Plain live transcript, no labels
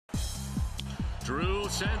Drew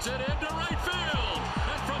sends it into right field.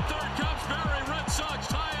 And from third comes Barry. Red Sox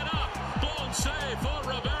tie it up. Blown save for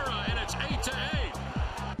Rivera, and it's 8-8.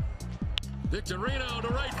 Victorino to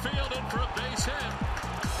right field in for a base hit.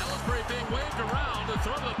 Ellsbury being waved around. The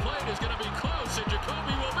throw to the plate is going to be close, and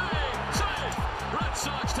Jacoby will be safe. Red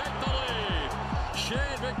Sox take the lead.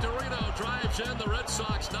 Shane Victorino drives in the Red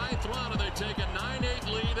Sox 9th run, and they take a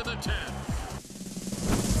 9-8 lead in the 10th.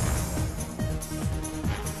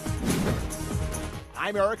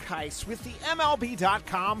 I'm Eric Heiss with the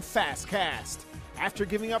MLB.com FastCast. After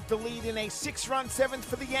giving up the lead in a 6-run 7th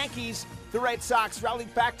for the Yankees, the Red Sox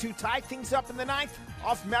rallied back to tie things up in the 9th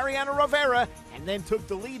off Mariano Rivera and then took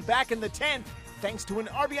the lead back in the 10th thanks to an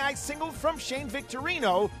RBI single from Shane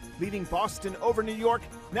Victorino, leading Boston over New York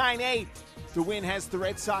 9-8. The win has the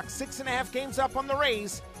Red Sox 6.5 games up on the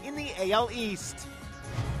Rays in the AL East.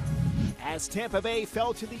 As Tampa Bay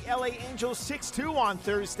fell to the LA Angels 6-2 on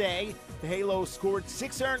Thursday, the Halos scored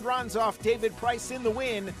 6 earned runs off David Price in the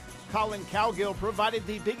win. Colin Cowgill provided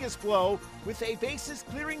the biggest blow with a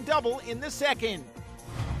bases-clearing double in the second.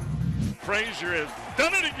 Frazier has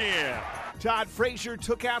done it again. Todd Frazier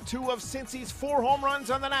took out 2 of Cincy's 4 home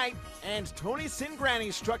runs on the night, and Tony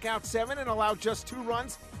Cingrani struck out 7 and allowed just 2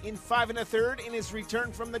 runs in 5 1/3 in his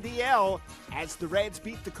return from the DL as the Reds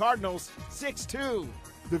beat the Cardinals 6-2.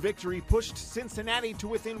 The victory pushed Cincinnati to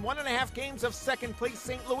within 1.5 games of second-place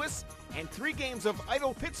St. Louis and 3 games of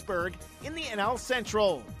idle Pittsburgh in the NL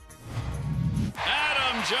Central.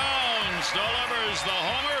 Adam Jones delivers the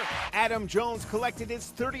homer. Adam Jones collected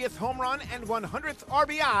his 30th home run and 100th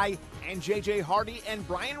RBI, and J.J. Hardy and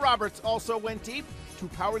Brian Roberts also went deep to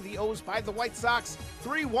power the O's by the White Sox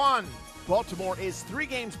 3-1. Baltimore is 3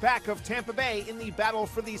 games back of Tampa Bay in the battle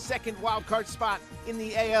for the second wildcard spot in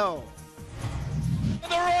the AL.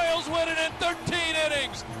 The Royals win it in 13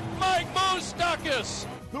 innings. Mike Moustakas.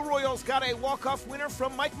 The Royals got a walk-off winner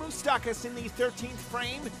from Mike Moustakas in the 13th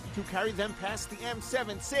frame to carry them past the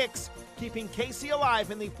M7-6, keeping KC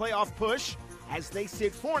alive in the playoff push as they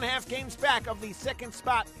sit 4.5 games back of the second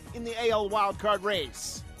spot in the AL wildcard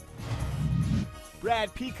race.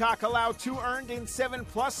 Brad Peacock allowed 2 earned in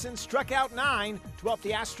 7+ and struck out 9 to help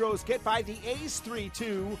the Astros get by the A's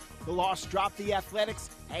 3-2. The loss dropped the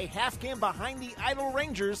Athletics a half game behind the idle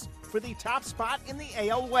Rangers for the top spot in the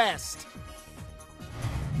AL West.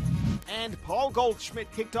 And Paul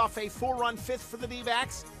Goldschmidt kicked off a 4-run 5th for the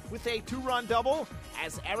D-backs with a 2-run double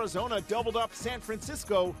as Arizona doubled up San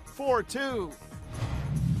Francisco 4-2.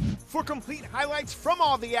 For complete highlights from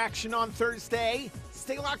all the action on Thursday,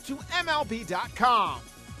 stay locked to MLB.com.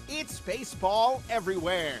 It's baseball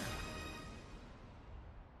everywhere.